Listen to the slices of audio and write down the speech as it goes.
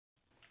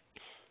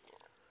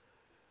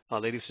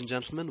Ladies and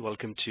gentlemen,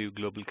 welcome to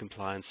Global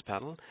Compliance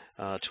Panel,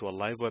 to a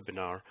live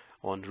webinar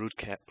on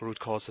root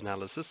cause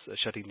analysis,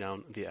 shutting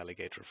down the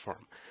Alligator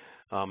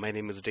firm. My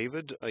name is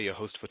David, your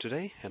host for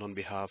today, and on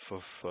behalf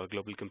of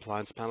Global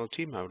Compliance Panel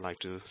team, I would like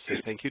to say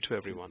thank you to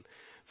everyone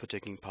for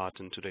taking part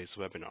in today's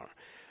webinar.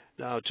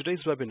 Now,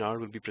 today's webinar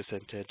will be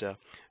presented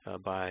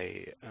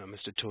by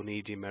Mr.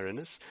 Tony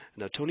DeMarinis.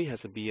 Now, Tony has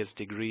a BS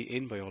degree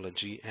in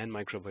biology and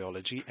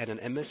microbiology and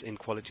an MS in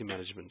quality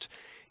management.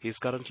 He is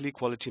currently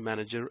quality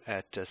manager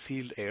at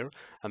Sealed Air,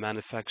 a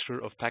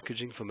manufacturer of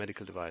packaging for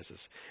medical devices.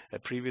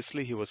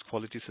 Previously, he was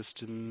quality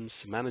systems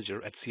manager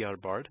at CR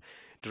Bard,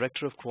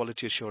 director of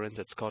quality assurance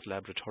at Scott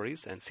Laboratories,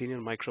 and senior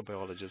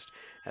microbiologist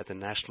at the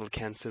National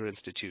Cancer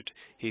Institute.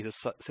 He is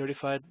a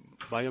certified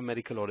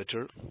biomedical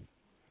auditor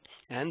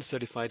and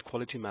certified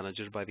quality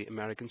manager by the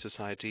American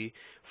Society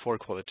for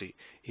Quality.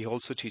 He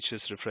also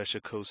teaches refresher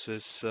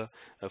courses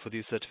for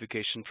these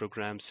certification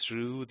programs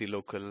through the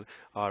local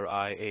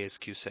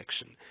RIASQ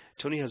section.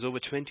 Tony has over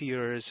 20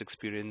 years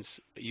experience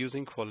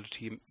using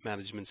quality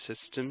management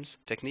systems,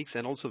 techniques,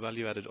 and also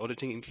value-added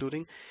auditing,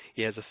 including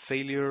he has a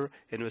failure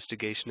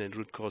investigation and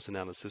root cause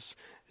analysis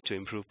to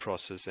improve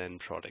process and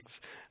products.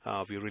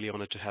 We're really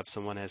honored to have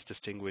someone as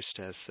distinguished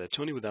as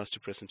Tony with us to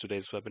present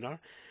today's webinar.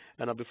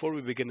 And before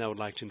we begin, I would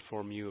like to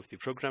inform you of the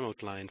program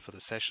outline for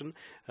the session.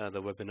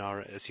 The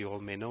webinar, as you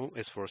all may know,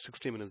 is for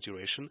 60 minutes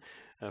duration.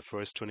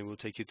 First, Tony will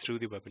take you through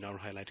the webinar,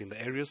 highlighting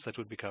the areas that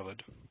would be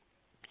covered,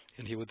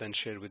 and he will then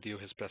share with you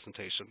his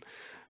presentation.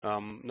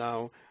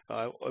 Now,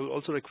 I will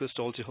also request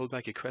all to hold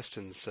back your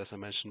questions, as I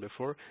mentioned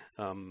before,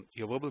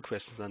 your verbal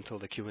questions until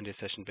the Q&A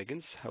session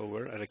begins.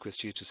 However, I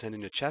request you to send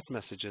in your chat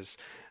messages,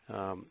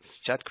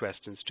 chat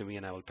questions to me,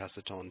 and I will pass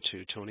it on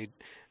to Tony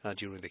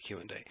during the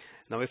Q&A.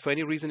 Now, if for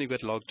any reason you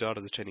get logged out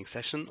of the training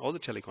session or the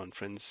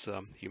teleconference,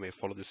 you may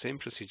follow the same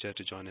procedure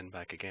to join in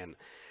back again.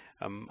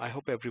 I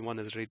hope everyone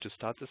is ready to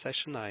start the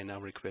session. I now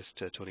request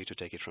Tony to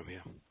take it from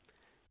here.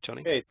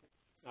 Tony? Okay.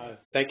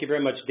 Thank you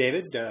very much,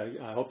 David.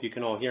 I hope you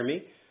can all hear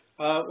me.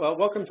 Well,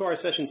 welcome to our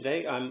session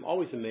today. I'm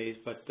always amazed,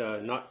 but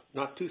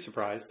not too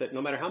surprised, that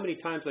no matter how many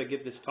times I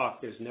give this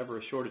talk, there's never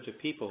a shortage of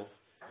people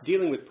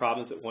dealing with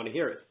problems that want to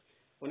hear it.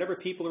 Whenever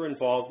people are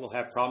involved, we'll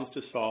have problems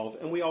to solve,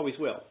 and we always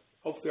will.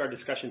 Hopefully our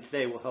discussion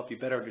today will help you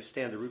better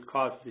understand the root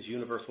cause of this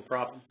universal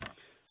problem.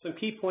 Some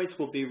key points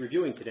we'll be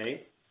reviewing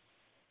today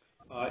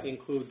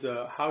include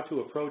how to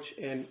approach,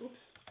 and oops,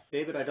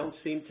 David, I don't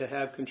seem to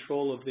have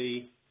control of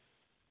the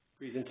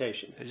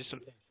presentation.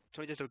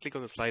 Tony, just click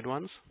on the slide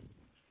ones.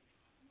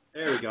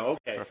 There we go.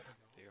 Okay. Perfect.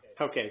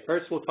 Okay.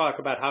 First, we'll talk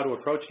about how to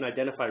approach and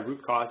identify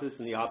root causes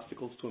and the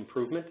obstacles to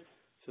improvement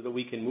so that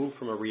we can move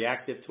from a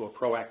reactive to a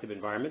proactive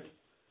environment.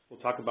 We'll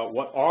talk about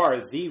what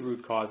are the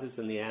root causes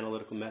and the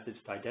analytical methods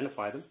to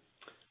identify them.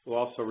 We'll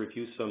also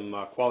review some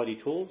quality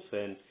tools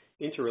and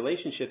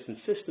interrelationships and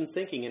system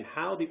thinking and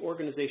how the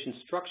organization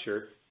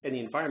structure and the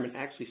environment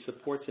actually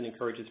supports and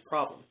encourages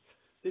problems.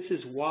 This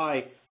is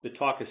why the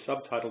talk is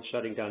subtitled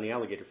Shutting Down the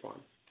Alligator Farm.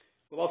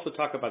 We'll also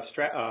talk about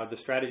the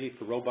strategy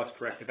for robust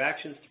corrective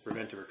actions to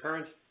prevent a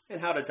recurrence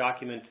and how to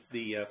document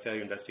the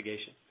failure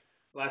investigation.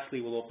 Lastly,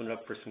 we'll open it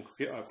up for some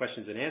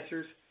questions and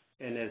answers.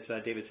 And as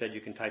David said,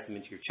 you can type them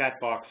into your chat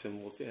box,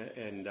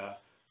 and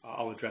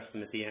I'll address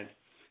them at the end.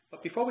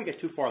 But before we get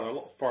too far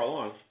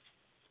along,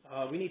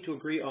 we need to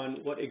agree on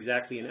what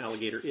exactly an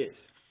alligator is.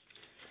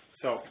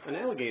 So an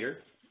alligator,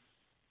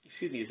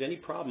 is any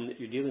problem that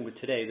you're dealing with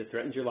today that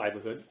threatens your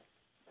livelihood,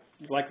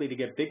 likely to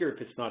get bigger if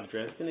it's not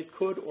addressed, and it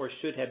could or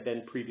should have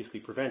been previously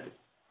prevented.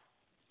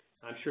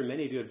 I'm sure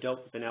many of you have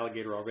dealt with an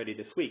alligator already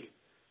this week.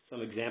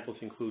 Some examples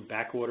include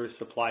back orders,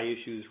 supply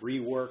issues,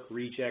 rework,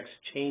 rejects,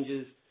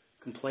 changes,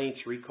 complaints,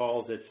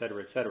 recalls, et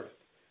cetera, et cetera.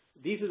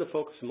 These are the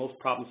focus of most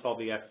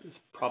problem-solving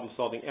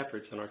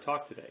efforts in our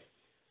talk today.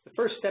 The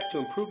first step to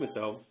improvement,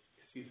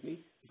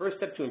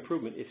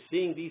 is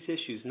seeing these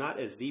issues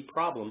not as the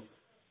problem,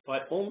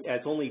 but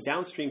as only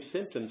downstream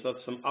symptoms of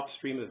some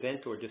upstream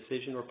event or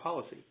decision or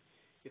policy.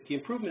 If the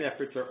improvement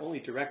efforts are only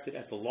directed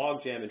at the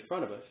logjam in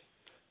front of us,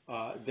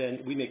 then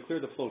we may clear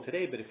the flow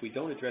today, but if we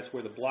don't address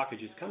where the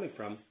blockage is coming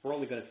from, we're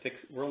only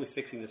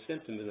fixing the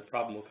symptom, and the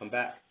problem will come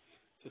back.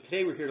 So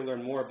today we're here to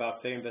learn more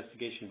about failure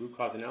investigation, root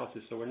cause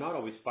analysis, so we're not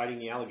always fighting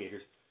the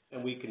alligators,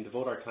 and we can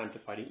devote our time to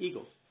fighting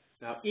eagles.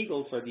 Now,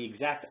 eagles are the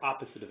exact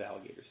opposite of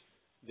alligators.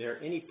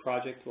 They're any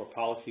project or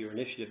policy or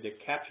initiative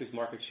that captures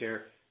market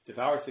share,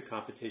 devours the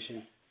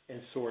competition,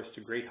 and soars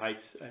to great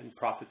heights and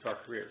profits our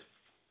careers.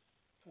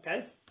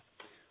 Okay?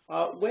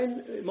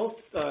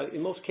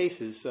 In most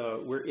cases,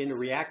 we're in a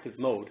reactive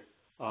mode,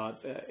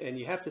 and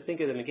you have to think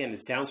of them, again,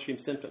 as downstream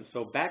symptoms.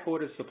 So back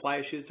order supply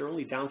issues are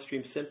only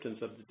downstream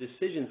symptoms of the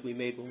decisions we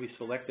made when we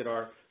selected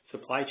our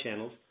supply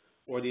channels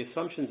or the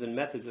assumptions and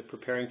methods of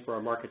preparing for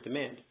our market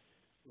demand.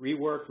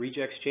 Rework,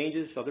 rejects,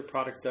 changes, other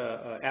product,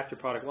 after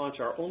product launch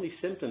are only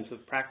symptoms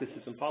of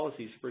practices and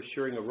policies for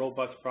assuring a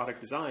robust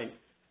product design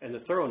and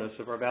the thoroughness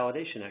of our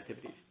validation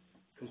activities.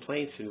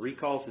 Complaints and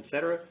recalls, et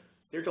cetera,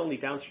 they're only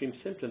downstream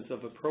symptoms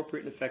of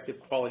appropriate and effective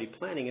quality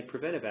planning and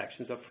preventive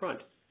actions up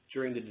front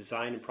during the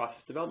design and process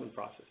development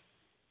process.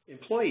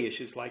 Employee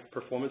issues like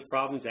performance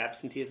problems,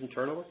 absenteeism,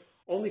 turnover,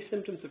 only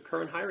symptoms of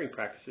current hiring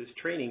practices,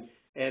 training,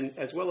 and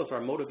as well as our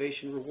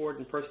motivation, reward,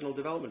 and personal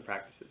development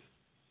practices.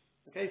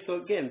 Okay,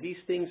 so again, these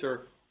things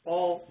are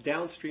all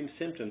downstream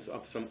symptoms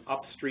of some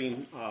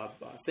upstream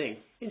thing.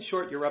 In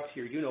short, you're up to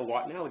your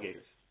you-know-what in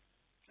alligators.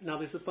 Now,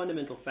 there's a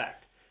fundamental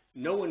fact.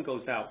 No one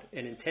goes out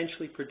and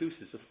intentionally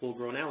produces a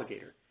full-grown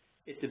alligator.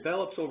 It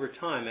develops over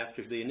time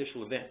after the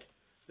initial event.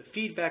 The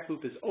feedback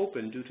loop is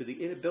open due to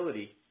the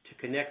inability to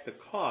connect the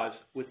cause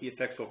with the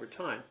effects over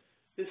time.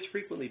 This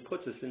frequently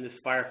puts us in this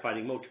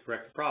firefighting mode to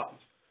correct the problems.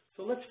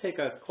 So let's take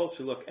a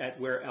closer look at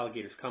where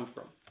alligators come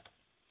from.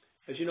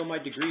 As you know, my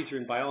degrees are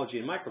in biology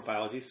and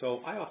microbiology, so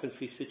I often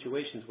see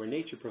situations where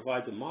nature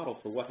provides a model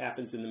for what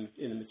happens in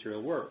the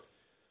material world.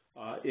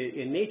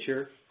 In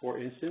nature, for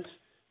instance,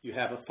 you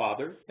have a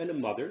father and a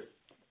mother.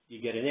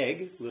 You get an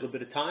egg, a little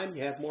bit of time,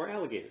 you have more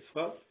alligators.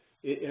 Well,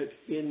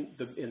 in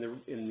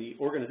the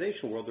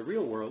organizational world, the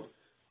real world,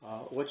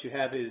 what you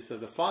have is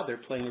the father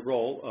playing the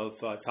role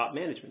of top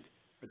management,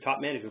 or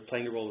top management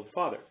playing the role of the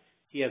father.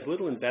 He has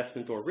little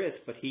investment or risk,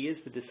 but he is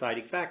the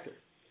deciding factor.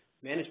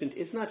 Management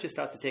is not just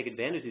out to take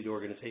advantage of the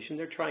organization.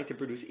 They're trying to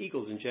produce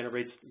eagles and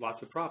generate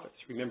lots of profits.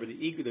 Remember,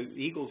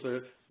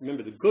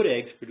 remember the good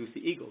eggs produce the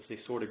eagles. They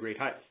soar to great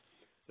heights.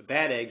 The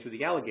bad eggs are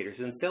the alligators,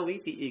 and they'll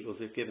eat the eagles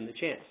if given the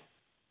chance.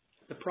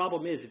 The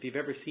problem is, if you've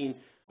ever seen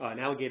an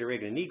alligator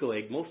egg and an eagle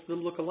egg, most of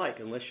them look alike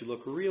unless you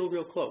look real,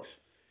 real close.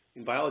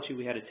 In biology,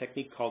 we had a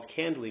technique called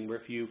candling, where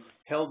if you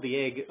held the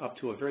egg up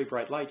to a very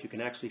bright light, you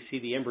can actually see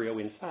the embryo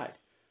inside.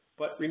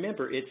 But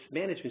remember, it's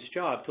management's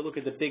job to look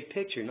at the big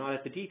picture, not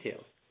at the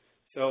details.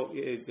 So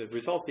the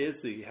result is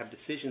that you have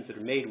decisions that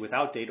are made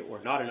without data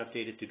or not enough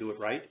data to do it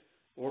right,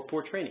 or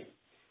poor training.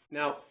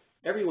 Now,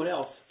 everyone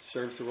else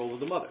serves the role of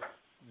the mother.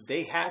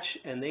 They hatch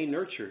and they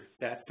nurture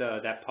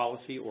that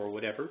policy or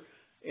whatever,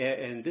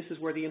 and this is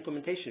where the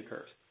implementation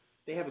occurs.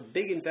 They have a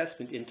big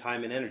investment in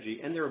time and energy,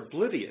 and they're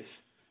oblivious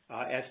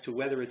as to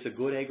whether it's a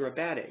good egg or a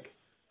bad egg.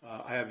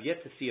 I have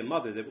yet to see a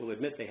mother that will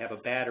admit they have a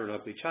bad or an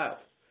ugly child.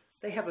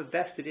 They have a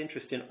vested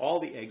interest in all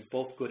the eggs,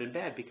 both good and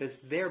bad, because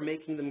they're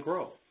making them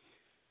grow.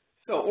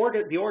 So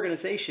the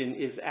organization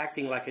is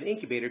acting like an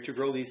incubator to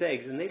grow these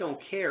eggs, and they don't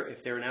care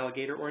if they're an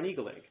alligator or an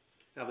eagle egg.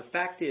 Now, the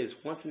fact is,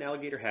 once an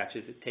alligator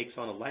hatches, it takes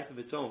on a life of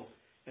its own,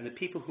 and the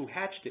people who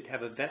hatched it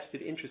have a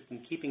vested interest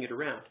in keeping it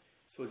around.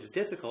 So it's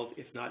difficult,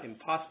 if not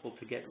impossible,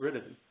 to get rid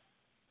of them.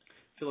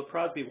 Philip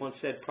Crosby once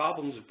said,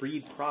 problems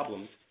breed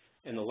problems,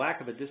 and the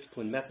lack of a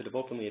disciplined method of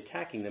openly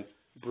attacking them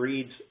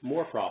breeds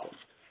more problems.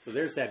 So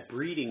there's that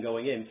breeding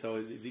going in. So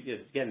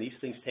again, these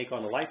things take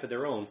on a life of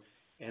their own,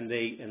 and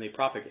they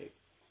propagate.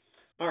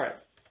 All right,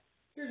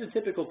 here's a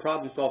typical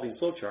problem-solving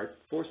flowchart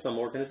for some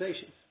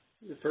organizations.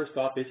 First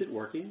off, is it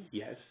working?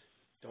 Yes.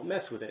 Don't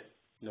mess with it.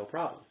 No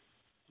problem.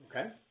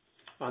 Okay?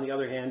 On the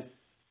other hand,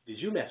 did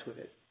you mess with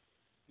it?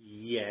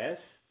 Yes.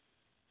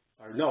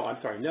 Or no,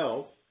 I'm sorry,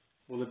 no.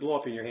 Will it blow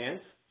up in your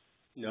hands?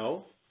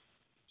 No.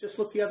 Just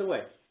look the other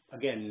way.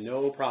 Again,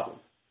 no problem.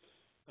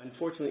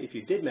 Unfortunately, if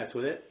you did mess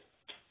with it,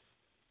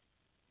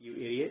 you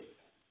idiot.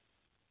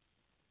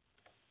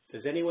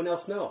 Does anyone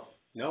else know?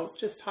 No,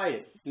 just hide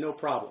it. No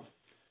problem.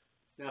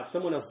 Now, if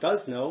someone else does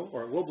know,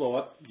 or it will blow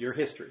up, your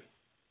history.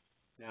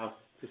 Now,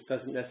 this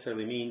doesn't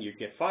necessarily mean you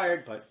get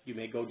fired, but you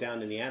may go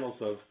down in the annals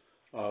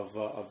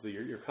of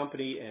your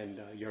company, and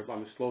you're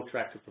on the slow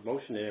track to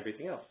promotion and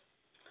everything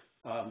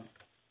else.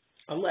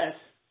 Unless,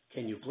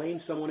 can you blame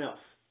someone else?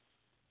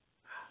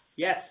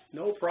 Yes,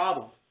 no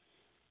problem.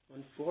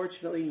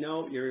 Unfortunately,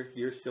 no,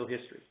 you're still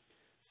history.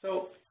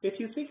 So if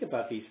you think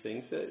about these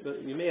things,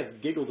 you may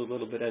have giggled a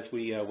little bit as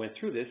we went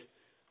through this.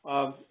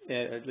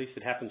 At least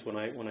it happens when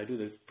I do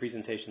the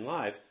presentation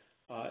live.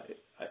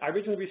 I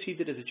originally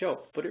received it as a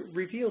joke, but it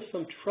reveals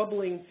some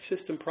troubling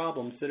system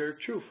problems that are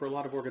true for a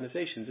lot of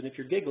organizations. And if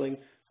you're giggling,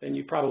 then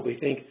you probably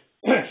think,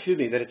 excuse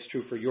me, that it's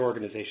true for your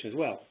organization as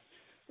well.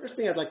 First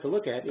thing I'd like to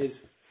look at is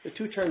the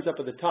two terms up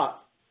at the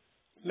top.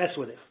 Mess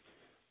with it.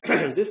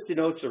 This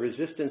denotes a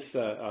resistance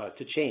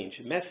to change.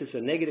 Mess is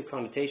a negative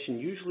connotation,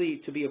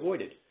 usually to be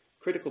avoided.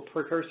 Critical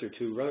precursor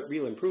to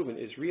real improvement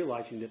is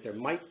realizing that there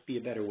might be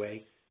a better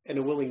way and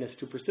a willingness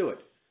to pursue it.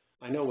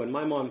 I know when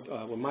my mom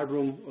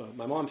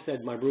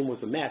said my room was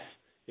a mess,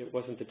 it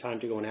wasn't the time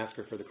to go and ask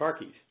her for the car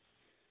keys.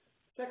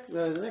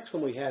 The next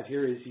one we have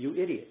here is you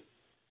idiot.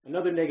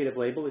 Another negative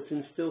label. It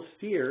instills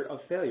fear of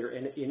failure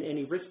in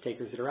any risk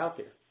takers that are out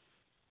there.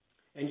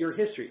 And your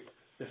history.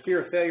 The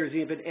fear of failure is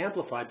even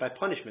amplified by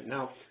punishment.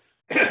 Now,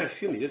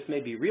 excuse me, this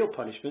may be real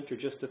punishment or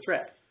just a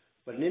threat,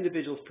 but an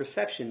individual's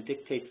perception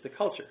dictates the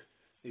culture.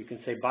 You can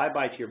say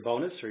bye-bye to your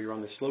bonus, or you're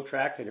on the slow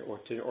track,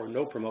 or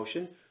no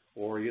promotion,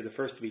 or you're the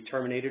first to be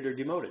terminated or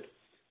demoted.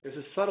 There's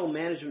a subtle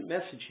management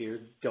message here: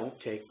 don't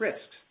take risks.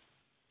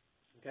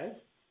 Okay?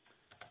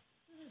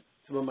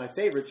 Some of my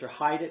favorites are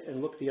hide it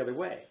and look the other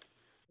way.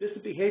 This is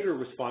a behavioral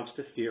response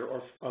to fear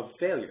of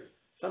failure.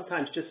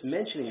 Sometimes just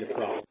mentioning the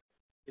problem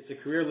is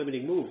a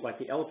career-limiting move, like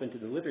the elephant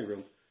in the living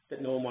room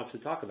that no one wants to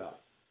talk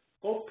about.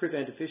 Both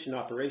prevent efficient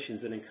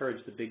operations and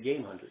encourage the big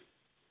game hunter.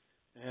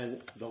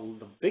 And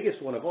the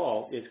biggest one of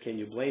all is, can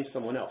you blame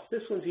someone else?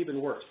 This one's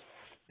even worse.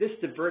 This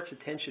diverts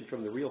attention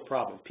from the real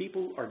problem.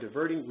 People are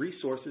diverting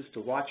resources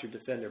to watch or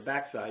defend their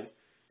backside.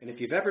 And if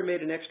you've ever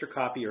made an extra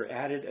copy or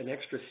added an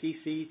extra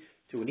CC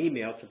to an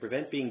email to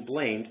prevent being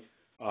blamed,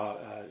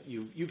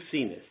 you've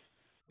seen this.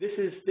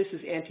 This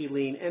is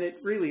anti-lean, and it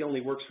really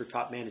only works for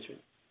top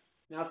management.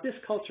 Now, if this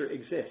culture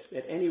exists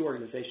at any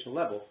organizational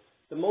level,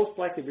 the most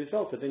likely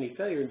result of any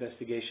failure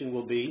investigation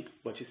will be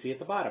what you see at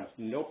the bottom.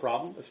 No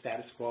problem, a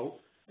status quo,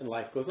 and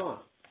life goes on.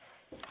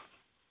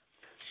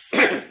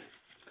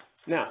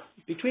 Now,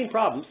 between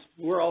problems,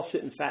 we're all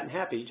sitting fat and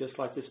happy, just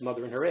like this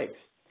mother and her eggs.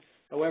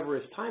 However,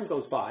 as time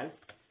goes by,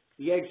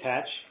 the eggs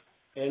hatch,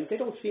 and they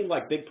don't seem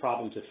like big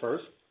problems at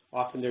first.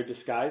 Often they're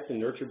disguised and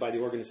nurtured by the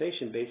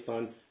organization based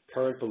on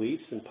current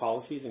beliefs and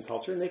policies and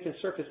culture, and they can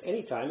surface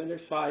anytime, and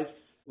their size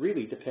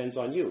really depends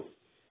on you.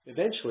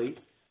 Eventually,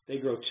 they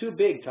grow too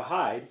big to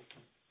hide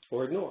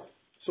or ignore.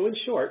 So in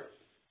short,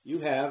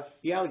 you have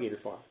the alligator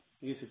farm.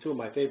 These are two of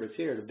my favorites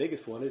here. The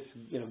biggest one is,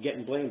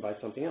 getting blamed by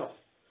something else.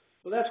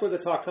 So that's where the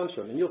talk comes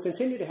from. And you'll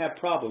continue to have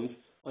problems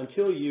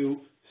until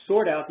you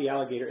sort out the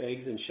alligator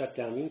eggs and shut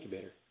down the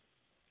incubator.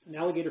 An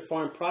alligator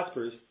farm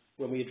prospers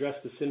when we address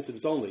the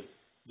symptoms only,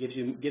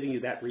 giving you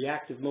that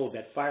reactive mode,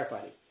 that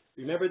firefighting.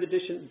 Remember the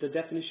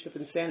definition of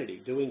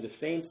insanity, doing the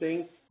same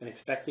thing and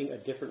expecting a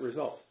different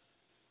result.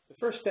 The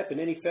first step in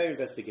any failure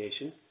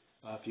investigation,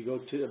 if you go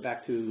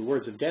back to the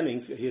words of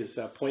Deming, his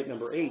point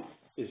number 8,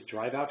 is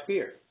drive out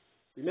fear.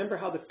 Remember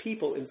how the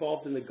people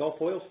involved in the Gulf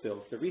oil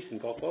spills, the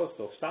recent Gulf oil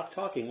spill, stopped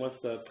talking once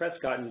the press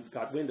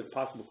got wind of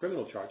possible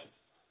criminal charges.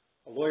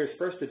 A lawyer's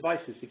first advice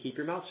is to keep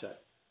your mouth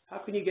shut. How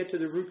can you get to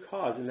the root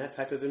cause in that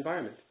type of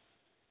environment?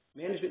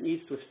 Management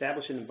needs to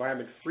establish an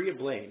environment free of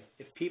blame.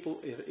 If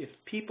people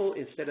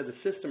instead of the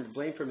system are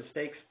blamed for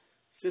mistakes,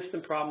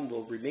 system problem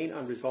will remain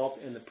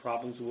unresolved and the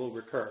problems will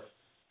recur.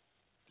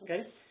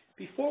 Okay?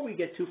 Before we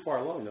get too far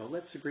along, though,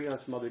 let's agree on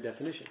some other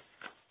definitions.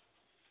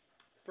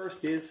 First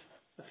is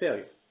a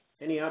failure.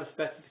 Any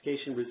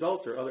out-of-specification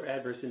result or other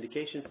adverse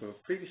indication from a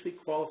previously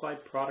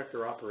qualified product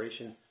or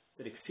operation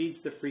that exceeds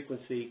the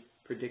frequency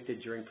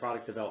predicted during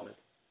product development.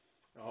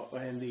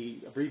 And the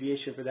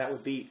abbreviation for that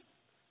would be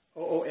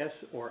OOS,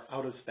 or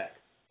out of spec.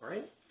 All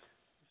right?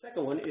 The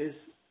second one is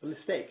a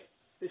mistake.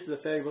 This is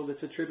a failure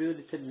that's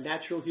attributed to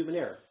natural human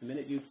error. The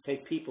minute you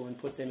take people and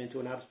put them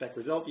into an out of spec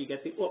result, you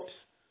get the oops.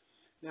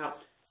 Now,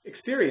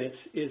 experience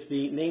is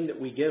the name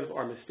that we give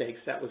our mistakes.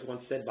 That was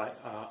once said by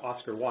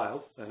Oscar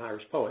Wilde, an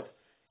Irish poet.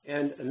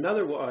 And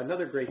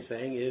another great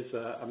saying is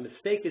a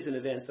mistake is an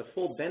event, the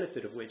full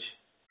benefit of which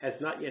has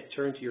not yet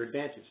turned to your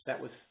advantage. That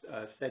was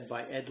said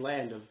by Ed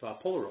Land of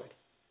Polaroid.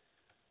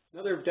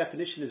 Another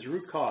definition is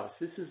root cause.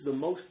 This is the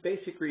most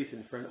basic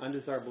reason for an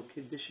undesirable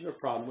condition or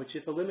problem, which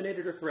if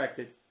eliminated or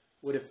corrected,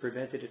 would have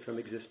prevented it from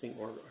existing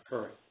or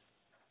occurring.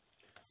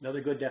 Another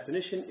good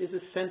definition is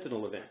a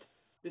sentinel event.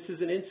 This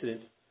is an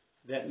incident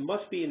that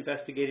must be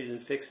investigated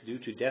and fixed due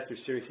to death or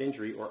serious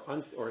injury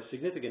or a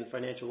significant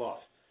financial loss.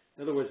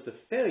 In other words, the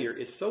failure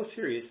is so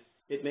serious,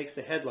 it makes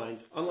the headlines.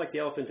 Unlike the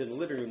elephant in the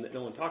living room that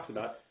no one talks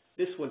about,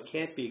 this one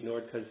can't be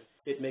ignored because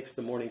it makes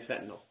the morning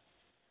sentinel.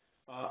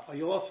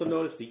 You'll also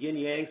notice the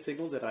yin-yang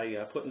signal that I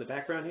put in the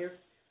background here.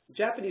 The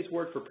Japanese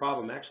word for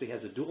problem actually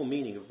has a dual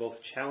meaning of both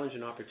challenge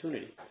and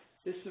opportunity.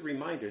 This is a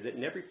reminder that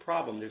in every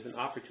problem there's an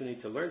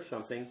opportunity to learn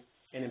something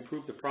and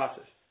improve the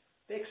process.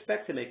 They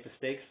expect to make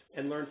mistakes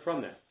and learn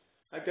from them.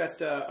 I've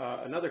got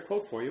another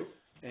quote for you,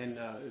 and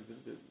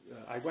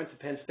I went to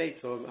Penn State,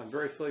 so I'm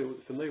very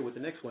familiar with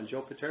the next one.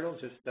 Joe Paterno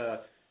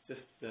just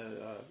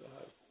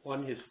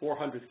won his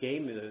 400th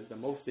game, the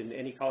most in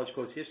any college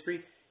coach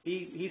history.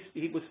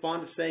 He was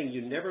fond of saying,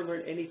 you never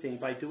learn anything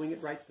by doing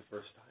it right the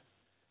first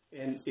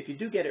time. And if you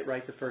do get it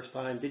right the first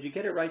time, did you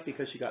get it right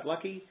because you got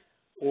lucky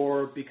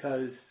or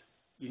because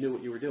you knew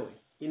what you were doing?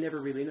 You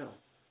never really know.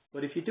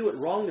 But if you do it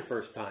wrong the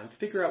first time,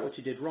 figure out what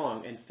you did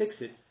wrong and fix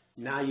it,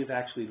 now you've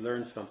actually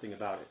learned something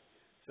about it.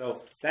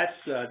 So that's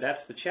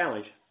the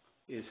challenge,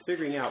 is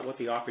figuring out what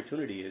the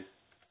opportunity is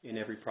in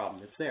every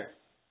problem that's there.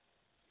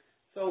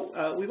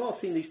 So we've all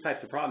seen these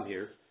types of problems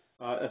here.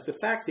 The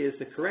fact is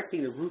that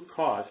correcting the root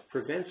cause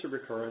prevents a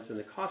recurrence and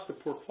the cost of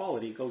poor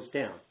quality goes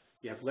down.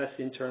 You have less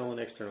internal and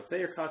external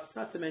failure costs,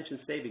 not to mention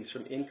savings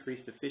from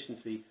increased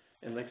efficiency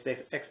and less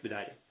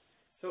expediting.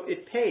 So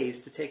it pays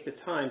to take the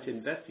time to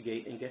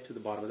investigate and get to the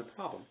bottom of the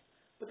problem.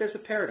 But there's a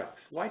paradox.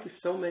 Why do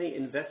so many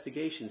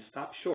investigations stop short